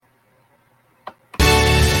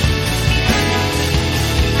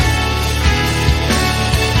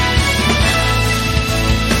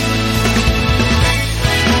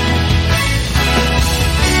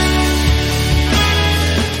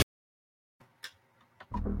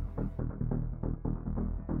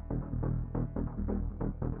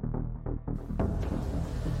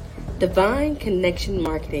Divine Connection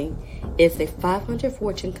Marketing is a 500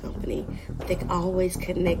 Fortune company that can always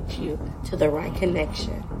connect you to the right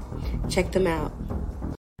connection. Check them out.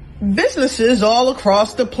 Businesses all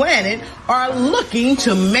across the planet are looking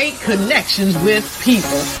to make connections with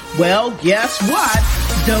people. Well, guess what?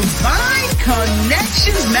 Divine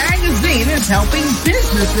Connections Magazine is helping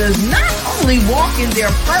businesses not only walk in their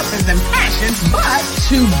purpose and passion, but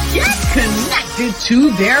to get connected to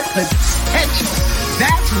their potential.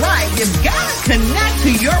 That's right. You've got to connect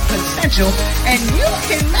to your potential, and you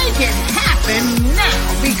can make it happen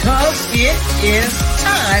now because it is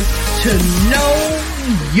time to know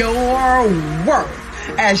your worth.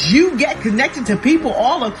 As you get connected to people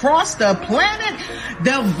all across the planet,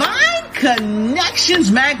 Divine Connections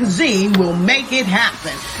Magazine will make it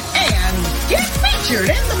happen. And get featured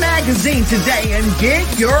in the magazine today and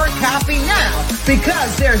get your copy now,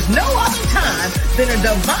 because there's no other time than a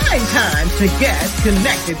divine time to get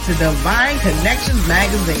connected to Divine Connections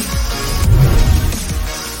Magazine.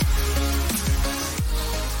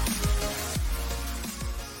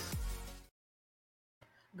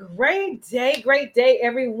 Great day,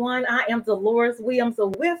 everyone. I am Dolores Williams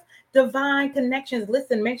with Divine Connections.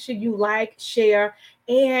 Listen, make sure you like, share,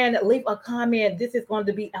 and leave a comment. This is going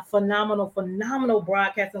to be a phenomenal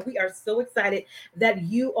broadcast, and we are so excited that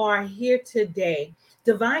you are here today.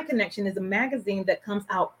 Divine Connection is a magazine that comes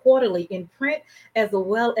out quarterly in print as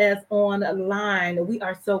well as online. We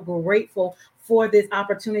are so grateful for this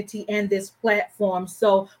opportunity and this platform.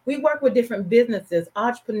 So we work with different businesses,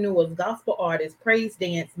 entrepreneurs, gospel artists, praise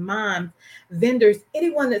dance, moms, vendors,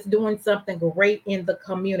 anyone that's doing something great in the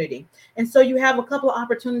community. And so you have a couple of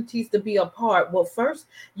opportunities to be a part. Well, first,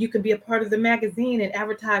 you can be a part of the magazine and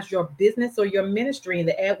advertise your business or your ministry, and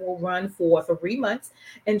the ad will run for 3 months.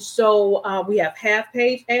 And so we have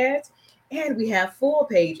half-page ads, and we have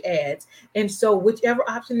full-page ads. And so whichever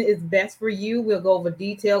option is best for you, we'll go over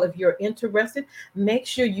detail. If you're interested, make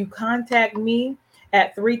sure you contact me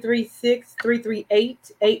at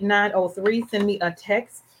 336-338-8903. Send me a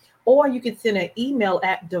text, or you can send an email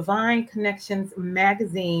at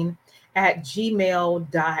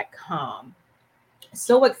divineconnectionsmagazine@gmail.com.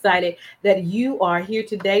 So excited that you are here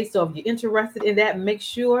today. So if you're interested in that, make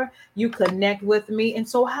sure you connect with me. And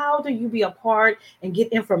so how do you be a part and get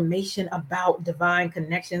information about Divine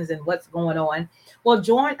Connections and what's going on? Well,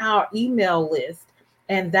 join our email list,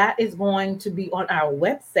 and that is going to be on our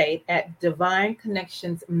website at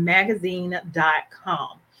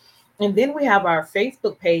divineconnectionsmagazine.com. And then we have our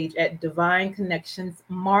Facebook page at Divine Connections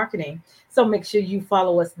Marketing. So make sure you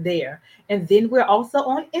follow us there. And then we're also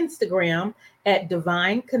on Instagram at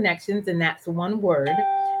Divine Connections, and that's one word.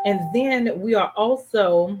 And then we are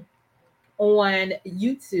also on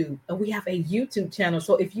YouTube, and we have a YouTube channel.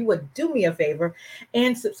 So if you would do me a favor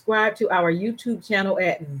and subscribe to our YouTube channel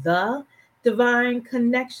at The Divine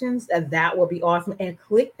Connections, that will be awesome. And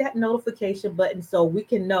click that notification button so we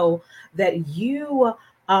can know that you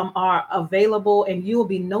are available, and you will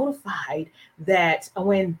be notified that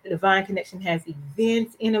when Divine Connection has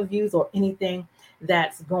events, interviews, or anything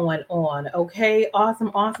that's going on. Okay,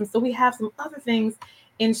 awesome. So we have some other things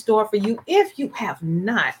in store for you. If you have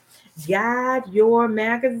not got your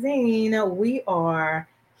magazine, we are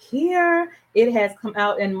here. It has come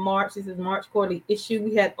out in March. This is March quarterly issue.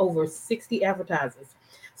 We had over 60 advertisers.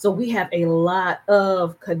 So we have a lot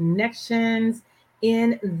of connections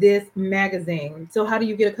in this magazine. So how do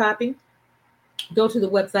you get a copy? Go to the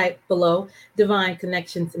website below,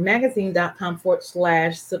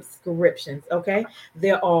 divineconnectionsmagazine.com/subscriptions. Okay.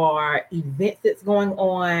 There are events that's going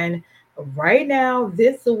on right now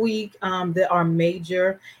this week that are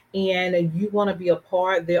major, and you want to be a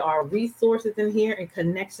part. There are resources in here and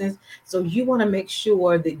connections. So you want to make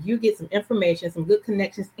sure that you get some information, some good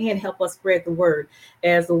connections, and help us spread the word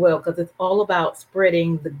as well, because it's all about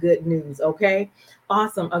spreading the good news. Okay.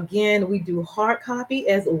 Awesome. Again, we do hard copy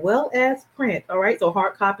as well as print. All right. So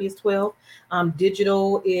hard copy is 12.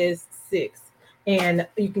 Digital is 6. And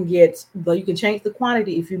you can change the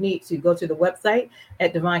quantity if you need to. Go to the website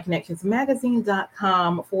at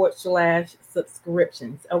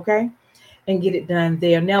divineconnectionsmagazine.com/subscriptions. Okay. And get it done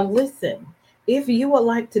there. Now, listen, if you would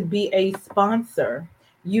like to be a sponsor,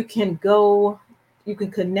 you can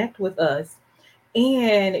connect with us.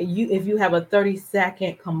 And if you have a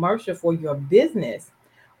 30-second commercial for your business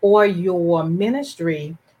or your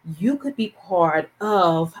ministry, you could be part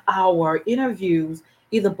of our interviews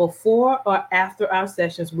either before or after our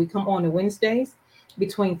sessions. We come on Wednesdays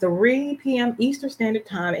between 3 p.m. Eastern Standard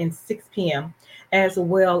Time and 6 p.m. as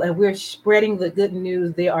well. And we're spreading the good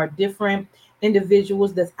news. There are different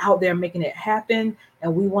individuals that's out there making it happen,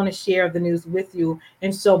 and we want to share the news with you.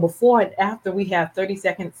 And so before and after, we have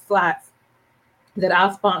 30-second slots that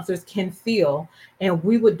our sponsors can fill, and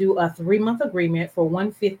we would do a 3-month agreement for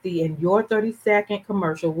 $150, and your 30-second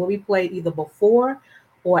commercial will be played either before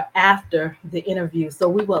or after the interview. So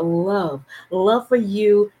we would love for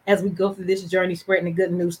you, as we go through this journey spreading the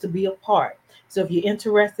good news, to be a part. So if you're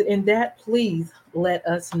interested in that, please let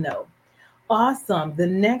us know. Awesome. The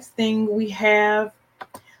next thing we have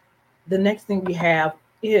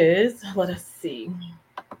is, let us see.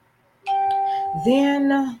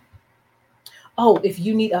 Then, if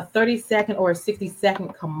you need a 30-second or a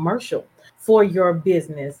 60-second commercial for your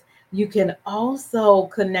business, you can also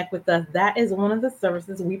connect with us. That is one of the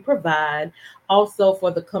services we provide also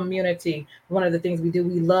for the community. One of the things we do,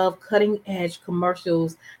 we love cutting edge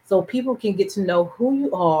commercials so people can get to know who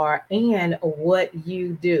you are and what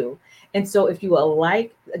you do. And so if you would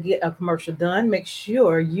like to get a commercial done, make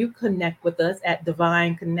sure you connect with us at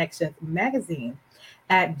Divine Connections Magazine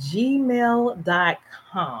at gmail.com.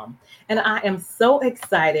 And I am so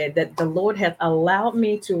excited that the Lord has allowed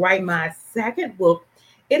me to write my second book.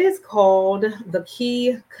 It is called The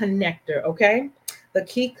Key Connector, okay? The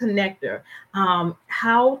Key Connector,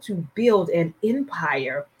 how to build an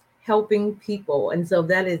empire helping people. And so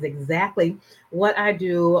that is exactly what I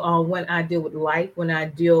do when I deal with life, when I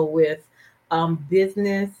deal with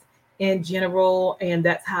business in general. And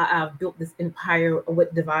that's how I've built this empire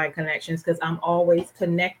with Divine Connections, because I'm always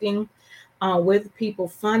connecting with people,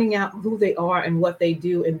 finding out who they are and what they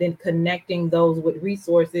do, and then connecting those with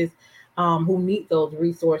resources who need those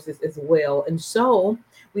resources as well. And so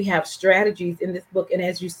we have strategies in this book. And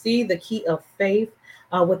as you see, the key of faith,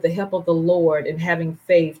 with the help of the Lord and having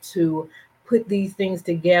faith to put these things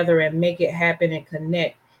together and make it happen and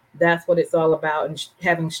connect. That's what it's all about. And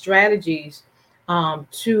having strategies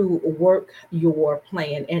to work your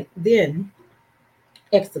plan and then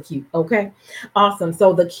execute. Okay. Awesome.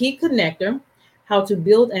 So the Key Connector, how to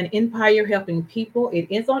build an empire helping people. It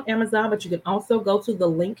is on Amazon, but you can also go to the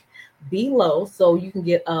link below so you can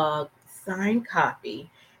get a signed copy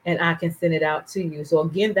and I can send it out to you. So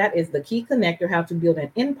again, that is the Key Connector, how to build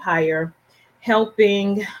an empire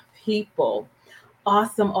helping people.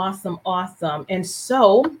 Awesome, awesome, awesome. And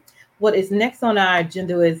so what is next on our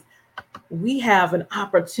agenda is we have an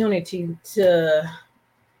opportunity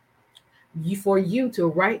for you to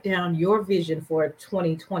write down your vision for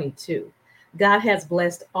 2022. God has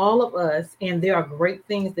blessed all of us, and there are great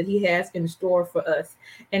things that He has in store for us.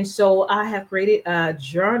 And so I have created a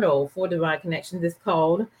journal for Divine Connections. It's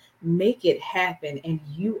called Make It Happen, and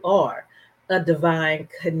you are a Divine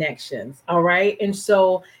Connections. All right. And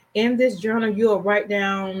so in this journal, you'll write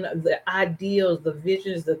down the ideals, the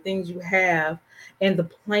visions, the things you have, and the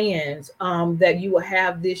plans that you will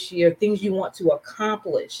have this year, things you want to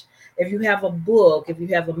accomplish. If you have a book, if you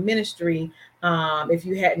have a ministry, if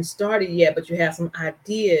you hadn't started yet, but you have some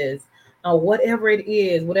ideas, whatever it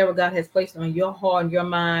is, whatever God has placed on your heart and your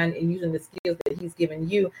mind, and using the skills that He's given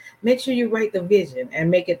you, make sure you write the vision and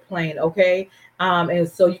make it plain, okay? And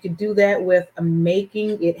so you can do that with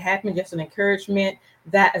making it happen, just an encouragement.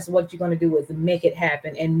 That is what you're going to do, is make it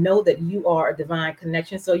happen and know that you are a divine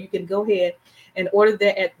connection. So you can go ahead and order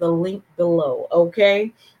that at the link below,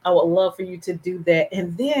 okay? I would love for you to do that.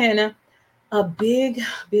 And then a big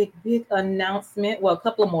announcement. Well, a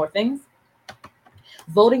couple of more things.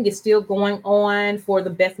 Voting is still going on for the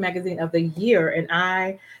best magazine of the year, and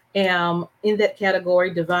I am in that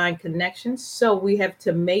category, Divine Connections. So we have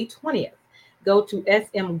to May 20th. Go to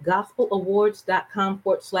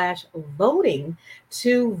smgospelawards.com/voting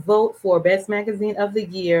to vote for Best Magazine of the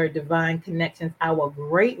Year, Divine Connections. I will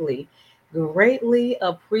greatly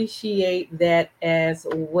appreciate that as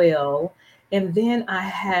well. And then I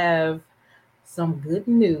have some good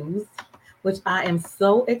news, which I am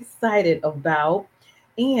so excited about.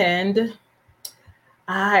 And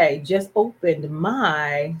I just opened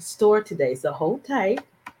my store today, so hold tight.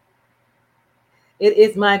 It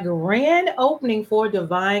is my grand opening for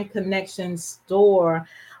Divine Connection store.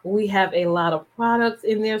 We have a lot of products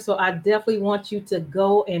in there, so I definitely want you to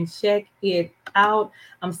go and check it out.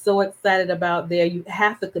 I'm so excited about there. You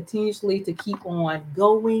have to continuously to keep on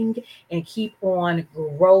going and keep on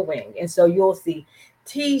growing. And so you'll see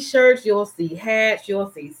T-shirts, you'll see hats,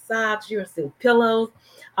 you'll see socks, you'll see pillows.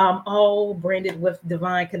 all branded with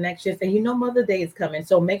Divine Connections. And you know, Mother Day is coming.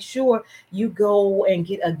 So make sure you go and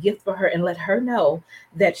get a gift for her and let her know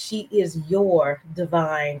that she is your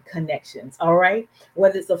Divine Connections. All right.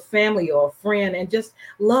 Whether it's a family or a friend, and just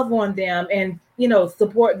love on them and,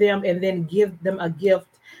 support them and then give them a gift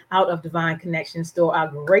out of Divine Connection Store. I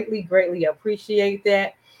greatly, greatly appreciate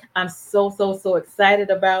that. I'm so excited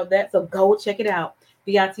about that. So go check it out.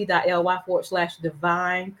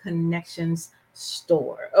 bit.ly/Divine Connections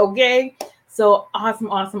Store. Okay. So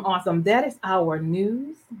awesome. That is our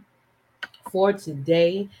news for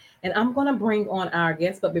today. And I'm going to bring on our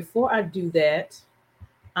guest. But before I do that,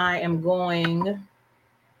 I am going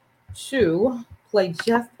to play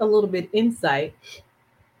just a little bit insight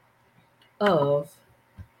of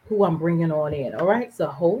who I'm bringing on in. All right. So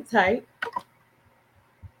hold tight.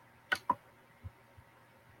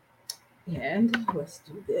 And let's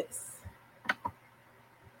do this.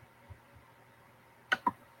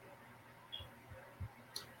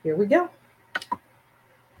 Here we go.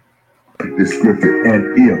 The scripture,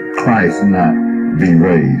 and if Christ not be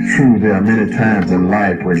raised. True, there are many times in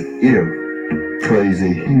life when if plays a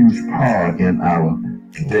huge part in our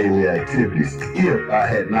daily activities. If I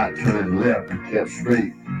had not turned left and kept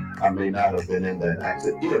straight, I may not have been in that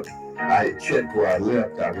accident. If I had checked where I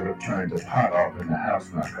left, I would have turned the pot off in the house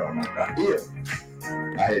when I called my wife. If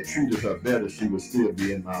I had treated her better, she would still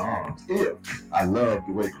be in my arms. If I loved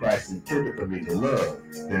the way Christ intended for me to love,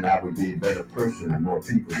 then I would be a better person and more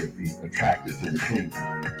people would be attracted to the kingdom.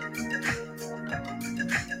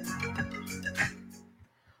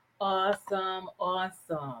 Awesome.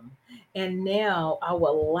 And now I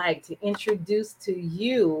would like to introduce to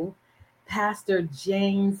you Pastor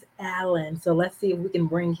James Allen. So let's see if we can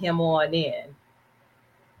bring him on in.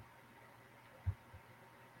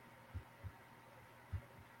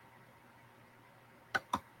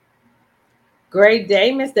 Great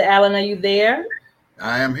day, Mr. Allen. Are you there?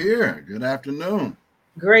 I am here. Good afternoon.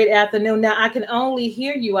 Great afternoon. Now I can only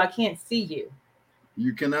hear you. I can't see you.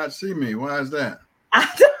 You cannot see me. Why is that? I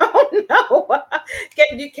don't know.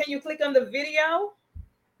 Can you click on the video?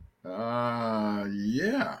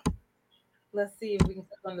 Yeah. Let's see if we can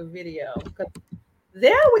click on the video.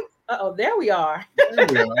 There we are. There we are.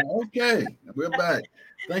 Okay, we're back.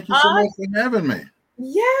 Thank you so much for having me.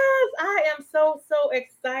 Yes, I am so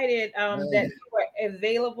excited that you are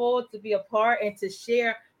available to be a part and to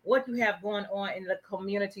share what you have going on in the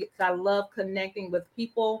community. I love connecting with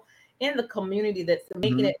people in the community that's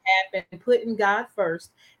making it happen, putting God first,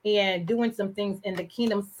 and doing some things in the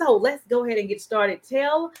kingdom. So let's go ahead and get started.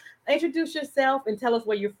 Introduce yourself and tell us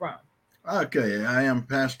where you're from. Okay, I am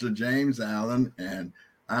Pastor James Allen, and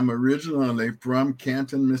I'm originally from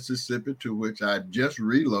Canton, Mississippi, to which I just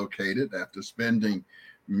relocated after spending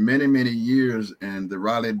many years in the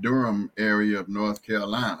Raleigh-Durham area of North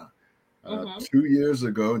Carolina. 2 years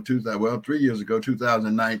ago, 3 years ago,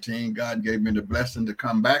 2019, God gave me the blessing to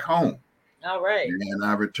come back home. All right. And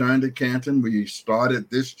I returned to Canton. We started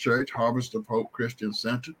this church, Harvest of Hope Christian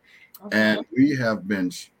Center, and we have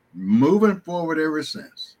been moving forward ever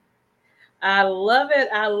since. I love it.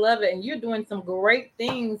 And you're doing some great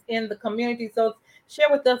things in the community. So share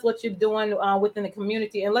with us what you're doing within the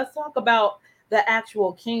community. And let's talk about the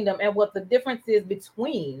actual kingdom and what the difference is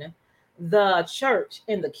between the church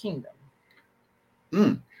and the kingdom.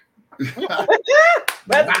 Let's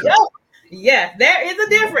go. Yes, there is a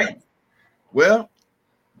difference. Well,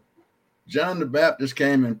 John the Baptist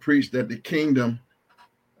came and preached that the kingdom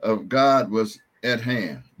of God was at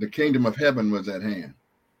hand. The kingdom of heaven was at hand.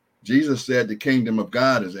 Jesus said the kingdom of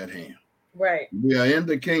God is at hand. Right. We are in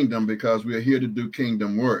the kingdom because we are here to do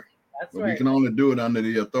kingdom work. That's but right. We can only do it under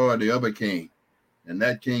the authority of a king. And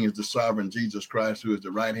that king is the sovereign Jesus Christ, who is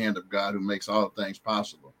the right hand of God, who makes all things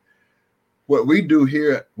possible. What we do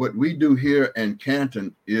here in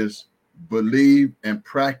Canton is believe and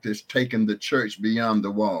practice taking the church beyond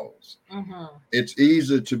the walls. It's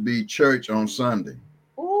easy to be church on Sunday.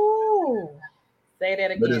 Ooh. Say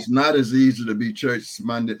that again. But it's not as easy to be church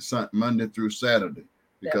Monday through Saturday,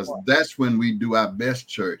 because that's when we do our best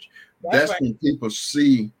church. That's right. When people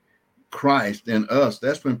see Christ in us.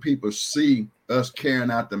 That's when people see us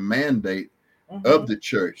carrying out the mandate of the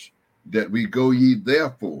church, that we go ye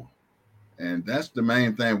therefore. And that's the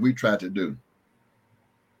main thing we try to do.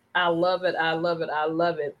 I love it.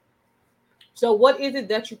 So what is it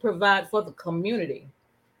that you provide for the community?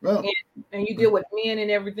 Well, and you deal with men and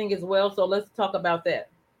everything as well. So let's talk about that.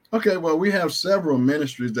 Okay, well, we have several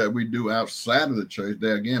ministries that we do outside of the church,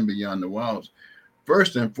 there again, beyond the walls.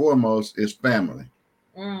 First and foremost is family.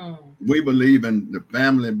 We believe in the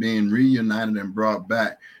family being reunited and brought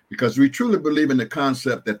back, because we truly believe in the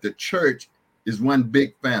concept that the church is one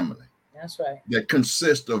big family. That's right. That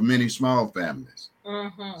consists of many small families.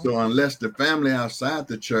 Mm-hmm. So unless the family outside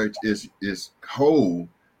the church is whole,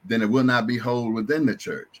 then it will not be whole within the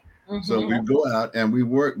church. Mm-hmm. So we go out and we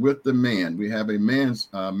work with the men. We have a men's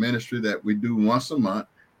ministry that we do once a month.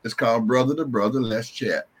 It's called Brother to Brother, Let's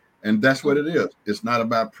Chat. And that's what it is. It's not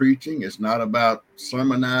about preaching. It's not about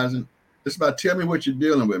sermonizing. It's about tell me what you're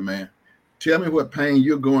dealing with, man. Tell me what pain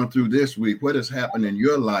you're going through this week. What has happened in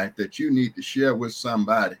your life that you need to share with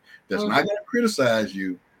somebody that's not going to criticize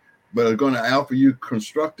you, but are going to offer you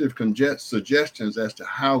constructive suggestions as to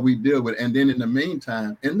how we deal with it. And then in the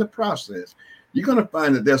meantime, in the process, you're going to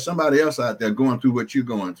find that there's somebody else out there going through what you're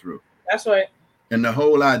going through. That's right. And the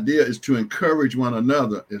whole idea is to encourage one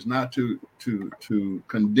another, is not to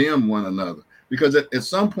condemn one another. Because at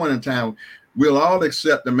some point in time, we'll all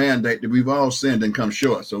accept the mandate that we've all sinned and come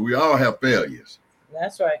short. So we all have failures.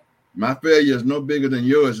 That's right. My failure is no bigger than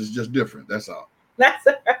yours. It's just different. That's all. That's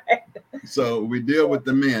right. So we deal with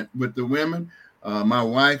the men. With the women, my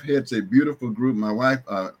wife heads a beautiful group. My wife,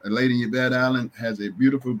 Lady Yvette Allen, has a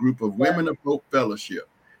beautiful group of Women of Hope Fellowship.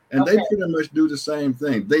 And they pretty much do the same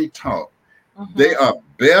thing. They talk. They are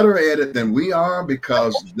better at it than we are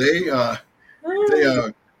because they are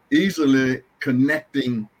easily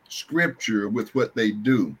connecting scripture with what they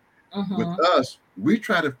do. With us, we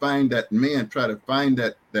try to find that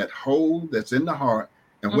hole that's in the heart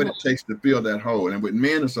and what it takes to fill that hole. And with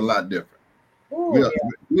men, it's a lot different.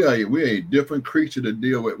 We're a different creature to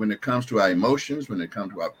deal with when it comes to our emotions, when it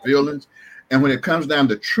comes to our feelings, and when it comes down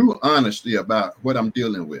to true honesty about what I'm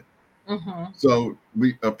dealing with. So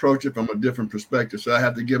we approach it from a different perspective. So I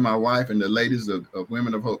have to give my wife and the ladies of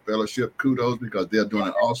Women of Hope Fellowship kudos because they're doing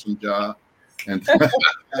an awesome job. And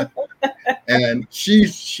and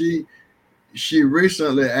she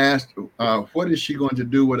recently asked, what is she going to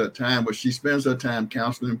do with her time? Well, she spends her time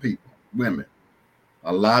counseling people, women.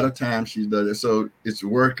 A lot of times she does it. So it's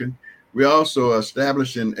working. We're also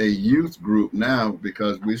establishing a youth group now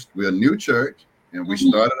because we're a new church and we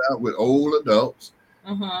started out with old adults.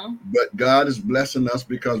 But God is blessing us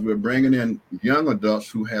because we're bringing in young adults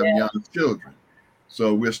who have young children.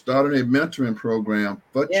 So we're starting a mentoring program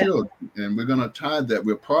for children, and we're going to tie that.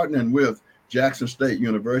 We're partnering with Jackson State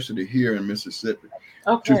University here in Mississippi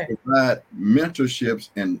to provide mentorships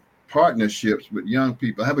and partnerships with young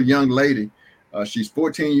people. I have a young lady. She's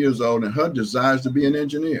 14 years old, and her desire is to be an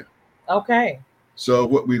engineer. So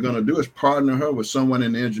what we're going to do is partner her with someone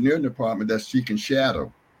in the engineering department that she can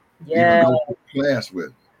shadow. Even go to class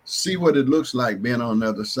with, see what it looks like being on the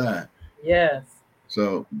other side.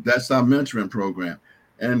 So that's our mentoring program.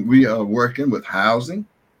 And we are working with housing.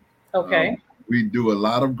 We do a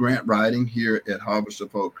lot of grant writing here at Harvest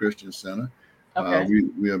of Hope Christian Center.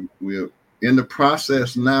 We're in the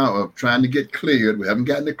process now of trying to get cleared. We haven't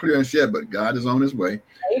gotten the clearance yet, but God is on his way.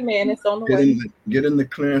 Amen. It's on the way. Getting the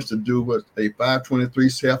clearance to do what a 523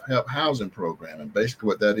 self-help housing program. And basically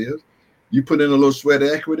what that is, you put in a little sweat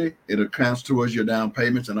equity, it accounts towards your down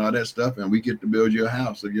payments and all that stuff, and we get to build your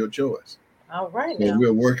house of your choice. All right. So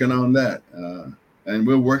we're working on that. And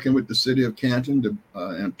we're working with the city of Canton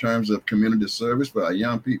in terms of community service for our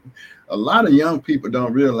young people. A lot of young people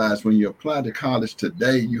don't realize when you apply to college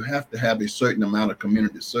today, you have to have a certain amount of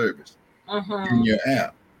community service in your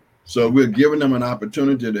app. So we're giving them an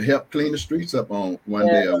opportunity to help clean the streets up on one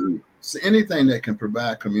day a week. So anything that can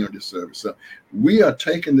provide community service. So we are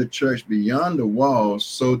taking the church beyond the walls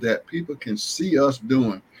so that people can see us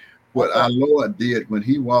doing what our Lord did when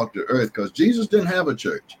he walked the earth, because Jesus didn't have a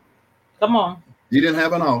church. Come on. He didn't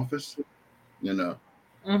have an office,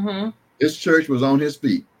 His church was on his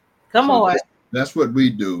feet. Come on. That's what we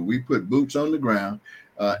do. We put boots on the ground.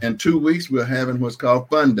 In 2 weeks, we're having what's called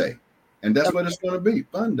Fun Day. And that's what it's going to be.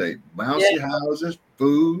 Fun Day. Bouncy houses,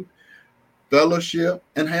 food, fellowship,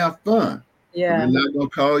 and have fun. We're not going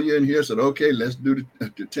to call you in here and say, okay, let's do the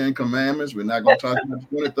 10 Commandments. We're not going to talk about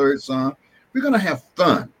the 23rd Psalm. We're going to have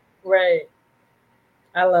fun. Right.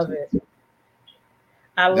 I love it.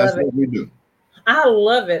 That's what we do. I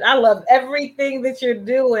love it. I love everything that you're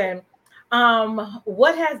doing.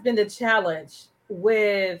 What has been the challenge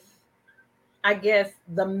with, I guess,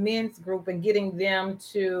 the men's group and getting them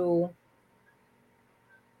to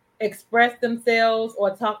express themselves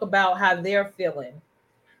or talk about how they're feeling?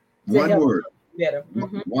 One word. Better.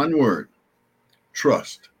 One word.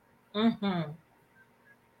 Trust.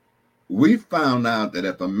 We found out that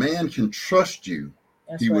if a man can trust you,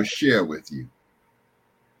 he will share with you.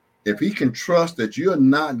 If he can trust that you're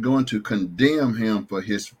not going to condemn him for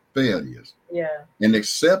his failures, and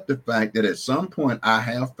accept the fact that at some point I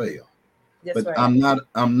have failed, but I'm not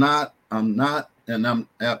and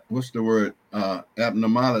what's the word?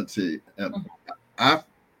 Abnormality.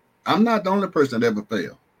 I'm not the only person that ever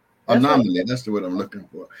failed. Anomaly, right. That's the word I'm looking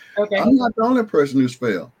for. Okay. I'm not the only person who's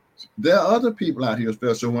failed. There are other people out here who's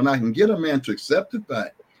failed. So when I can get a man to accept the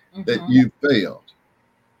fact that you failed,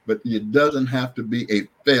 but it doesn't have to be a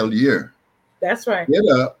failure. That's right. Get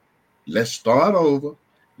up. Let's start over.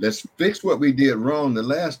 Let's fix what we did wrong the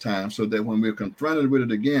last time so that when we're confronted with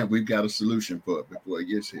it again, we've got a solution for it before it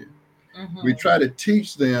gets here. We try to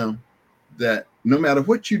teach them that no matter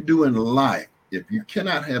what you do in life, if you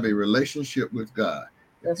cannot have a relationship with God,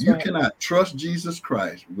 if you cannot trust Jesus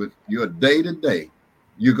Christ with your day-to-day,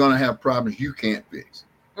 you're going to have problems you can't fix.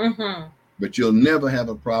 But you'll never have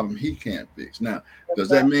a problem he can't fix. Now, does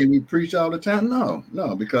that mean we preach all the time?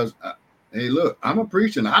 No, because, hey, look, I'm a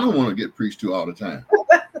preacher and I don't want to get preached to all the time.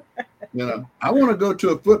 I want to go to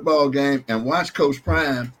a football game and watch Coach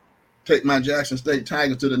Prime take my Jackson State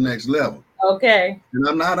Tigers to the next level. Okay. And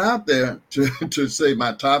I'm not out there to say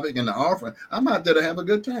my topic and the offering. I'm out there to have a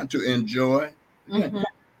good time, to enjoy.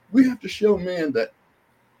 We have to show men that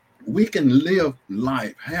we can live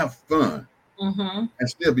life, have fun, and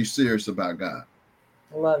still be serious about God.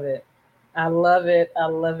 Love it. I love it. I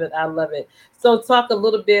love it. I love it. So talk a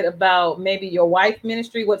little bit about maybe your wife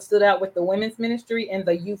ministry, what stood out with the women's ministry and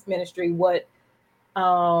the youth ministry. What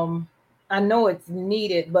I know it's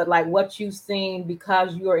needed, but like what you've seen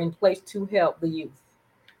because you're in place to help the youth.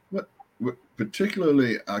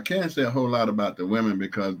 Particularly, I can't say a whole lot about the women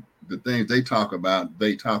because the things they talk about.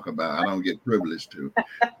 I don't get privileged to.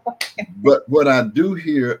 But what I do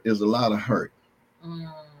hear is a lot of hurt.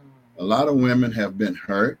 A lot of women have been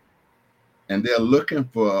hurt, and they're looking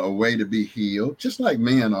for a way to be healed, just like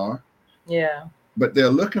men are. Yeah. But they're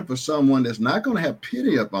looking for someone that's not going to have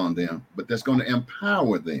pity upon them, but that's going to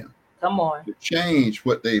empower them. Come on. To change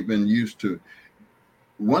what they've been used to.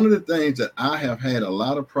 One of the things that I have had a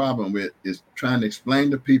lot of problem with is trying to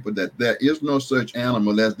explain to people that there is no such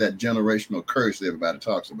animal as that generational curse everybody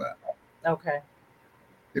talks about. Okay.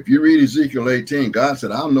 If you read Ezekiel 18, God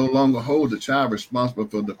said, I'll no longer hold the child responsible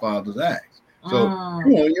for the father's acts. So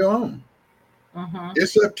you're on your own.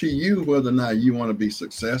 It's up to you whether or not you want to be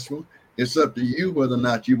successful. It's up to you whether or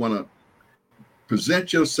not you want to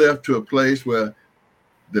present yourself to a place where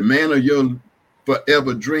the man of your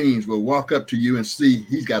forever dreams will walk up to you and see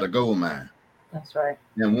he's got a gold mine. That's right.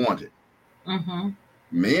 And want it.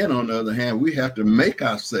 Men, on the other hand, we have to make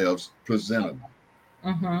ourselves presentable.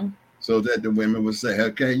 So that the women would say,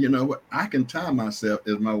 okay, you know what? I can tie myself,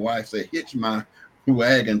 as my wife said, hitch my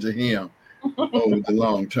wagon to him over the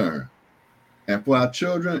long term. And for our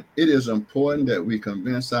children, it is important that we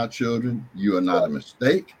convince our children you are not a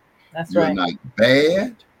mistake. You're not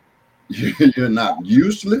bad. You're not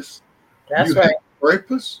useless. You have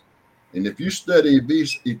purpose. And if you study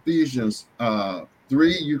Ephesians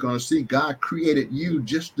 3, you're going to see God created you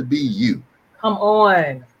just to be you. Come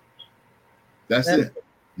on. That's it.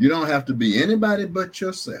 You don't have to be anybody but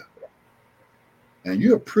yourself. And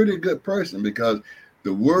you're a pretty good person because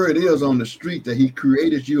the word is on the street that he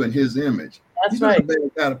created you in his image. That's right.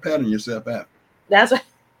 You got to pattern yourself after. That's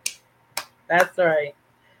right. That's right.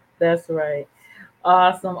 That's right.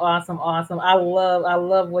 Awesome. I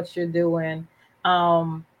love what you're doing.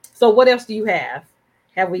 So what else do you have?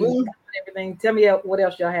 Have we covered everything? Tell me what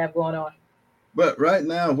else y'all have going on. But right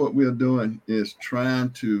now, what we're doing is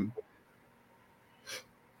trying to,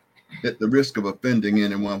 at the risk of offending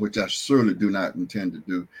anyone, which I surely do not intend to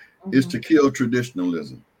do, is to kill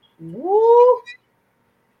traditionalism. Woo!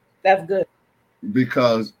 That's good.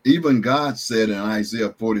 Because even God said in Isaiah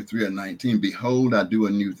 43:19, behold, I do a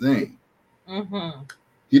new thing.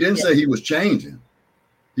 He didn't say he was changing.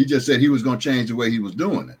 He just said he was going to change the way he was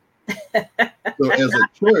doing it. So as a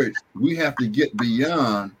church, we have to get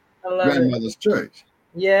beyond grandmother's church.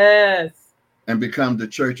 Yes. And become the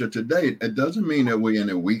church of today. It doesn't mean that we're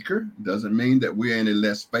any weaker. Doesn't mean that we're any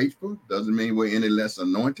less faithful. Doesn't mean we're any less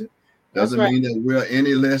anointed. Doesn't mean that we're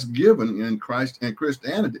any less given in Christ and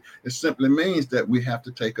Christianity. It simply means that we have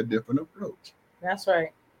to take a different approach. That's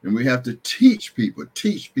right. And we have to teach people.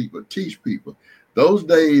 Those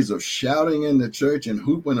days of shouting in the church and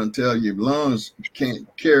hooping until your lungs can't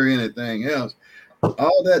carry anything else,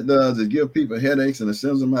 all that does is give people headaches and it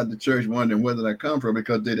sends them out to church wondering where did I come from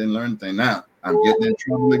because they didn't learn anything. Now, I'm getting in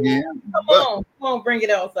trouble again. Come on, bring it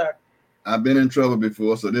on, sir. I've been in trouble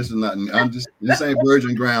before, so this is not, this ain't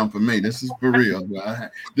virgin ground for me. This is for real.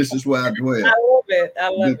 This is where I dwell. I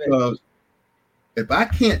love it. Because if I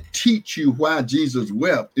can't teach you why Jesus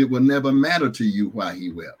wept, it will never matter to you why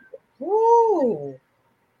he wept. Woo.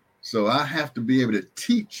 So I have to be able to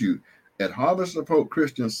teach you. At Harvest of Hope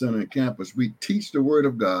Christian Center and Campus, we teach the Word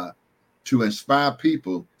of God to inspire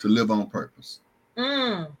people to live on purpose.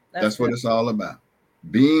 That's what it's all about.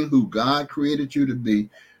 Being who God created you to be,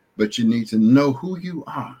 but you need to know who you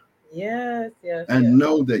are. Yes. And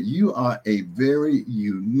know that you are a very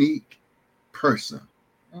unique person.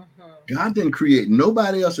 God didn't create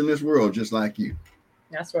nobody else in this world just like you.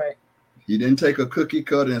 That's right. He didn't take a cookie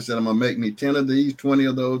cutter and said, I'm going to make me 10 of these, 20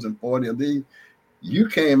 of those, and 40 of these. You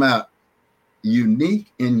came out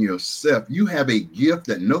unique in yourself. You have a gift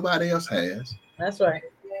that nobody else has. That's right.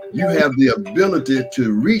 You have the ability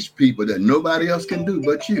to reach people that nobody else can do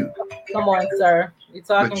but you. Come on, sir. You're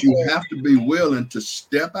talking. But you have to be willing to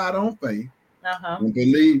step out on faith and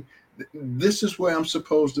believe this is where I'm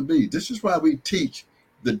supposed to be. This is why we teach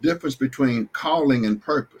the difference between calling and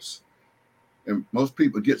purpose. And most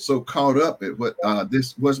people get so caught up at what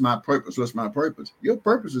this was my purpose. What's my purpose? Your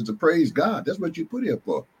purpose is to praise God. That's what you put here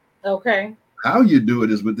for. Okay. How you do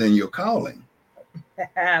it is within your calling.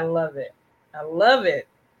 I love it. I love it.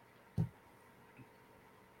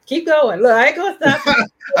 Keep going. Look, I ain't gonna stop.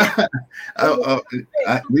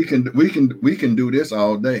 We can do this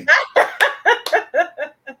all day.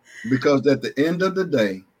 Because at the end of the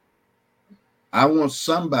day, I want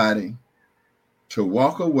somebody to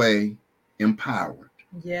walk away empowered.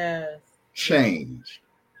 Yes. Changed.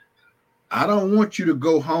 I don't want you to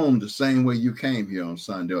go home the same way you came here on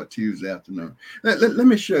Sunday or Tuesday afternoon. Let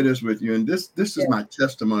me share this with you. And this is my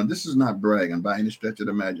testimony. This is not bragging by any stretch of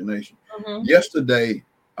the imagination. Yesterday,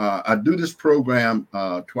 I do this program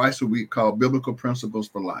twice a week called Biblical Principles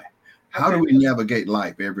for Life. How do we navigate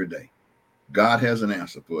life every day? God has an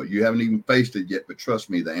answer for it. You haven't even faced it yet, but trust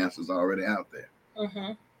me, the answer's already out there.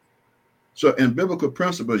 So in Biblical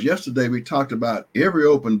Principles, yesterday we talked about every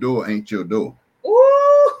open door ain't your door.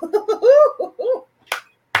 Ooh.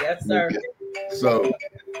 Yes, sir. Okay. So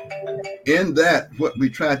in that, what we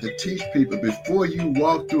tried to teach people, before you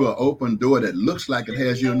walk through an open door that looks like it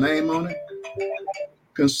has your name on it,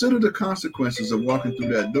 consider the consequences of walking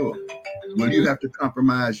through that door. When you have to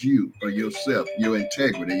compromise you or yourself, your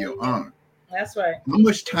integrity, your honor. That's right. How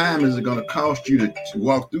much time is it going to cost you to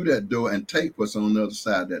walk through that door and take what's on the other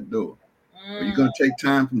side of that door? Are you going to take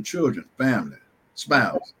time from children, family,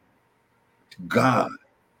 spouse, God?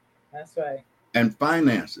 That's right. And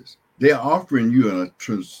finances. They're offering you an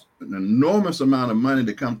enormous amount of money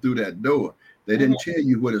to come through that door. They didn't tell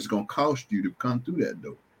you what it's going to cost you to come through that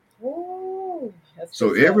door. Ooh,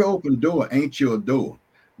 so every open door ain't your door.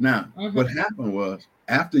 Now, what happened was,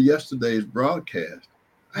 after yesterday's broadcast,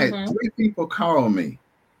 I had 3 people call me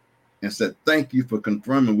and said, thank you for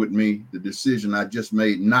confirming with me the decision I just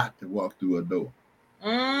made not to walk through a door.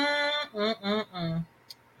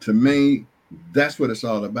 To me, that's what it's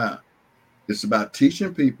all about. It's about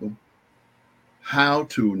teaching people how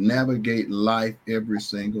to navigate life every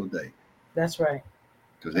single day. That's right.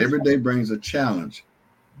 Because every day brings a challenge,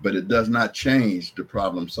 but it does not change the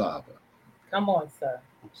problem solver. Come on, sir.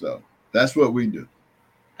 So that's what we do.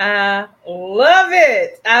 I love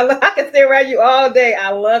it. I can stay around you all day. I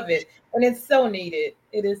love it. And it's so needed.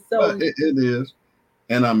 It is so needed. It is.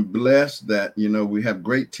 And I'm blessed that, we have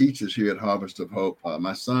great teachers here at Harvest of Hope.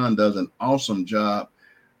 My son does an awesome job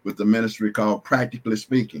with the ministry called Practically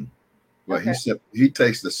Speaking, where he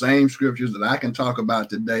takes the same scriptures that I can talk about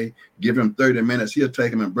today, give him 30 minutes. He'll take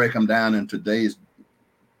them and break them down in today's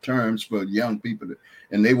terms for young people.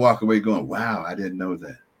 And they walk away going, wow, I didn't know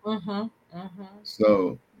that.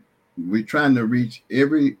 So we're trying to reach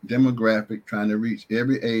every demographic, trying to reach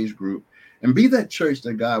every age group, and be that church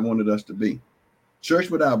that God wanted us to be. Church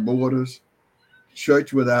without borders,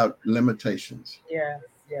 church without limitations. Yes.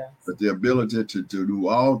 But the ability to do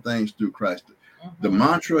all things through Christ. The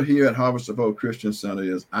mantra here at Harvest of Hope Christian Center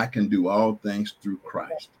is, I can do all things through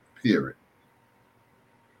Christ, period.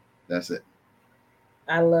 That's it.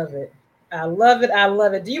 I love it. I love it. I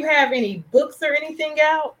love it. Do you have any books or anything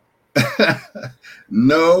out?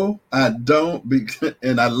 No, I don't.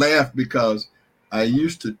 And I laugh because I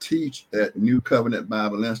used to teach at New Covenant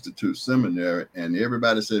Bible Institute Seminary, and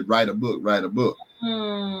everybody said, write a book, write a book.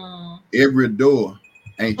 Every door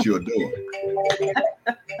ain't your door.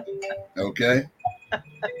 Okay?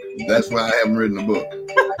 That's why I haven't written a book.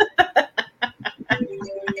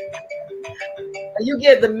 You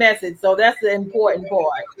get the message, so that's the important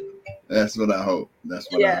part. That's what I hope. That's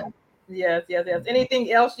what I hope. Yes.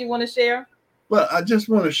 Anything else you want to share? Well, I just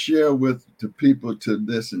want to share with the people to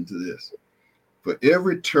listen to this. For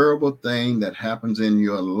every terrible thing that happens in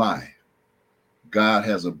your life, God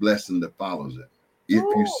has a blessing that follows it. If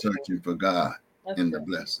you're searching for God in the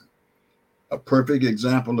blessing. A perfect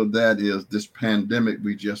example of that is this pandemic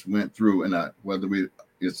we just went through, and whether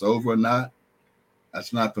it's over or not,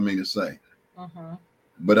 that's not for me to say.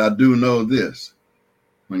 But I do know this.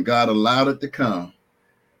 When God allowed it to come,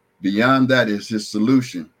 beyond that is his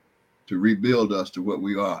solution to rebuild us to what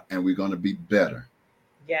we are, and we're going to be better.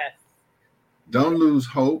 Yes. Don't lose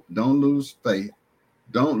hope. Don't lose faith.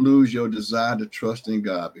 Don't lose your desire to trust in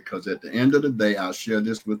God, because at the end of the day, I'll share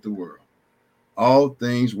this with the world. All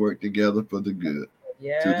things work together for the good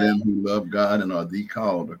to them who love God and are the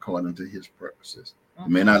called according to his purposes. It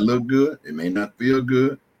may not look good. It may not feel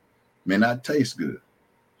good. It may not taste good,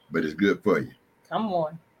 but it's good for you. Come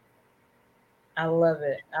on. I love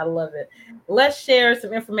it. I love it. Let's share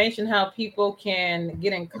some information how people can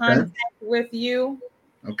get in contact with you.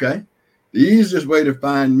 Okay. The easiest way to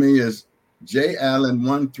find me is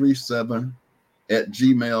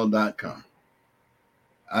jallen137@gmail.com.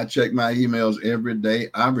 I check my emails every day.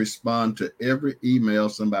 I respond to every email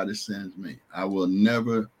somebody sends me. I will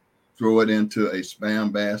never throw it into a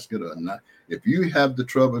spam basket or not. If you have the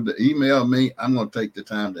trouble to email me, I'm going to take the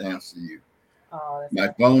time to answer you. My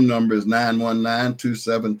phone number is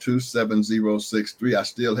 919-272-7063. I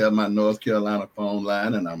still have my North Carolina phone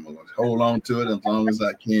line, and I'm going to hold on to it as long as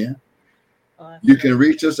I can. You can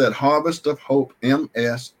reach us at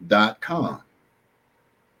harvestofhopems.com.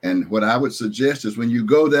 And what I would suggest is when you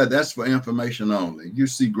go there, that's for information only. You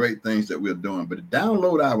see great things that we're doing, but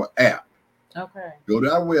download our app. Okay. Go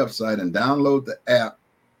to our website and download the app.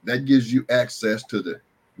 That gives you access to the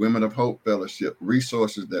Women of Hope Fellowship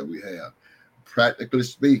resources that we have. Practically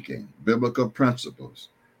speaking, biblical principles,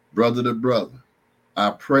 brother to brother,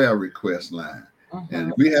 our prayer request line.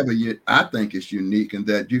 And we have I think it's unique in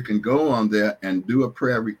that you can go on there and do a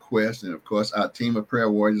prayer request. And of course, our team of prayer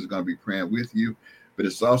warriors is going to be praying with you. But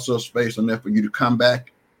it's also space on there for you to come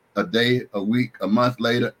back a day, a week, a month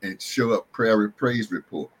later and show up praise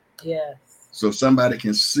report. Yes. So somebody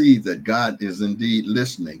can see that God is indeed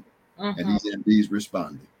listening and he's indeed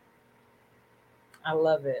responding. I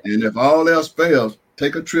love it. And if all else fails,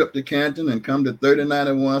 take a trip to Canton and come to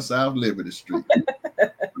 3091 South Liberty Street.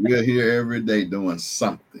 We're here every day doing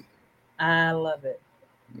something. I love it.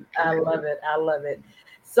 Okay. I love it. I love it.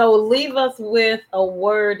 So leave us with a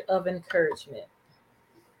word of encouragement.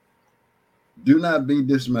 Do not be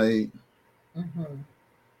dismayed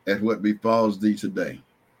at what befalls thee today.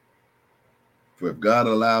 For if God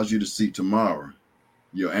allows you to see tomorrow,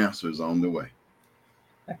 your answer is on the way.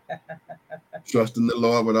 Trust in the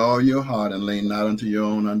Lord with all your heart and lean not unto your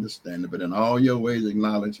own understanding, but in all your ways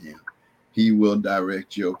acknowledge him. He will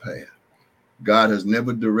direct your path. God has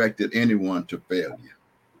never directed anyone to failure.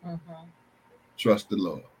 Trust the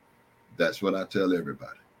Lord. That's what I tell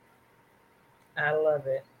everybody. I love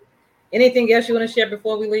it. Anything else you want to share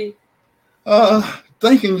before we leave?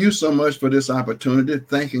 Thanking you so much for this opportunity.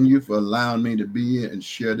 Thanking you for allowing me to be here and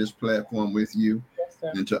share this platform with you. Yes,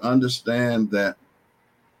 sir. And to understand that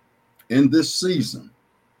in this season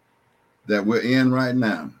that we're in right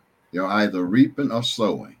now, you're either reaping or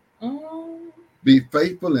sowing. Be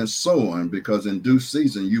faithful in sowing, because in due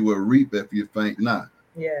season you will reap if you faint not.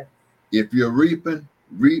 Yeah. If you're reaping,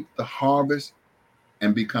 reap the harvest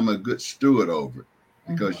and become a good steward over it,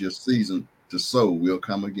 because your season to sow will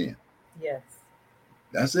come again. Yes.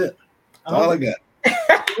 That's it. That's all I got.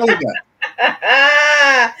 All I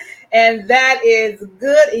got. And that is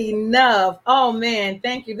good enough. Oh man,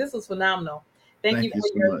 thank you. This was phenomenal. Thank you so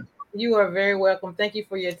much. You are very welcome. Thank you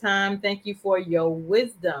for your time. Thank you for your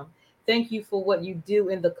wisdom. Thank you for what you do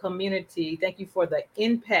in the community. Thank you for the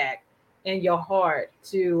impact in your heart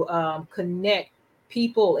to connect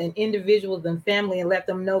people and individuals and family and let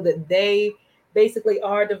them know that they basically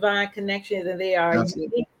are divine connections and they are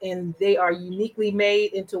unique, and they are uniquely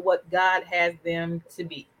made into what God has them to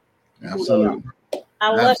be. Absolutely. I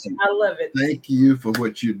love it. I love it. Thank you for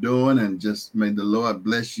what you're doing, and just may the Lord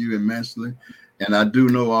bless you immensely. And I do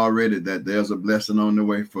know already that there's a blessing on the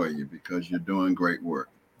way for you, because you're doing great work.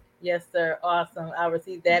 Yes, sir. Awesome. I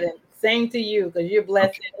received that. And same to you, because you're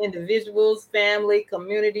blessing individuals, family,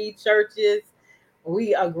 community, churches.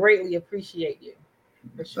 We greatly appreciate you.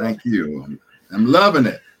 For sure. Thank you. I'm loving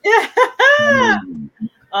it.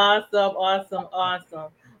 Awesome.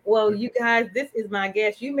 Well, you guys, this is my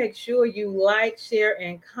guest. You make sure you like, share,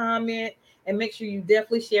 and comment, and make sure you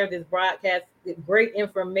definitely share this broadcast. Great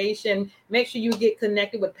information. Make sure you get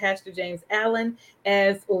connected with Pastor James Allen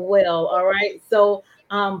as well. All right. So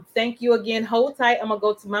thank you again. Hold tight. I'm gonna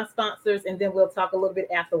go to my sponsors and then we'll talk a little bit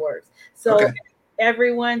afterwards. So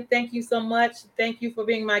everyone, thank you so much. Thank you for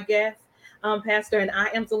being my guest, Pastor. And I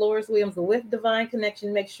am Dolores Williams with Divine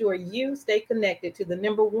Connection. Make sure you stay connected to the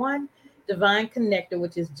number one divine connector,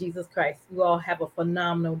 which is Jesus Christ. You all have a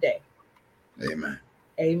phenomenal day. Amen.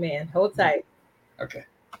 Amen. Hold tight. Okay.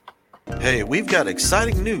 Hey, we've got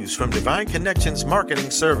exciting news from Divine Connections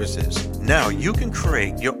Marketing Services. Now you can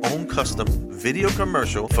create your own custom video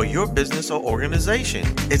commercial for your business or organization.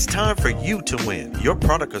 It's time for you to win. Your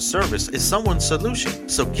product or service is someone's solution,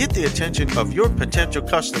 so get the attention of your potential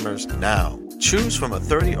customers now. Choose from a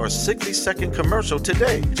 30 or 60-second commercial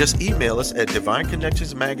today. Just email us at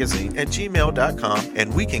divineconnectionsmagazine@gmail.com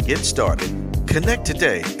and we can get started. Connect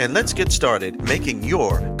today and let's get started making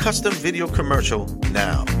your custom video commercial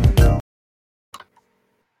now.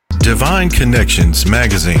 Divine Connections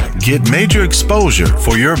Magazine. Get major exposure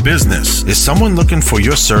for your business. Is someone looking for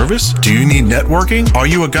your service? Do you need networking? Are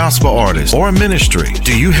you a gospel artist or a ministry?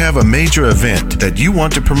 Do you have a major event that you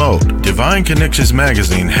want to promote? Divine Connections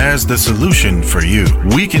Magazine has the solution for you.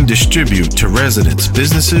 We can distribute to residents,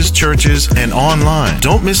 businesses, churches, and online.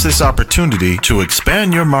 Don't miss this opportunity to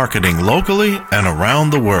expand your marketing locally and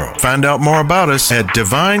around the world. Find out more about us at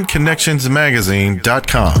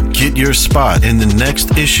divineconnectionsmagazine.com. Get your spot in the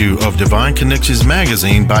next issue of Divine Connections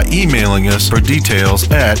Magazine by emailing us for details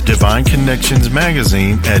at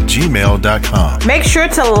divineconnectionsmagazine@gmail.com. Make sure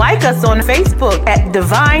to like us on Facebook at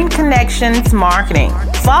Divine Connections Marketing.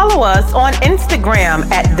 Follow us on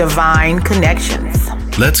Instagram at Divine Connections.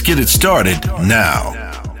 Let's get it started now.